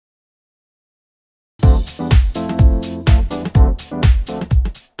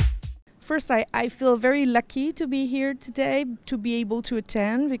first, I feel very lucky to be here today, to be able to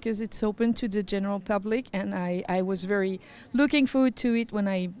attend, because it's open to the general public, and I was very looking forward to it when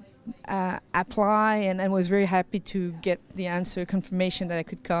I apply, and I was very happy to get the answer, confirmation that I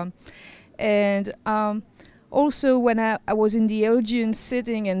could come. And also when I was in the audience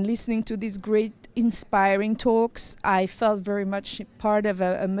sitting and listening to these great inspiring talks, I felt very much part of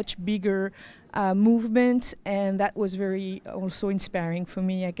a much bigger movement, and that was very also inspiring for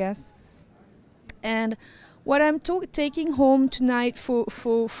me, I guess. And what I'm taking home tonight for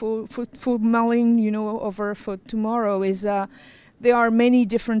mulling, you know, over for tomorrow is there are many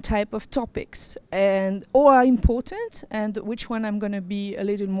different type of topics, and all are important, and which one I'm going to be a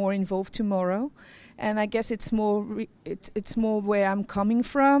little more involved tomorrow. And I guess it's more it's more where I'm coming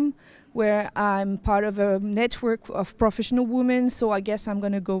from, where I'm part of a network of professional women. So I guess I'm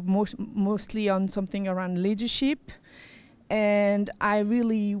going to go mostly on something around leadership. And I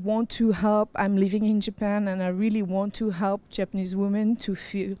really want to help. I'm living in Japan, and I really want to help Japanese women to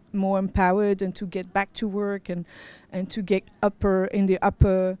feel more empowered and to get back to work and to get in the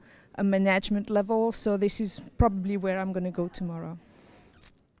upper management level. So this is probably where I'm going to go tomorrow.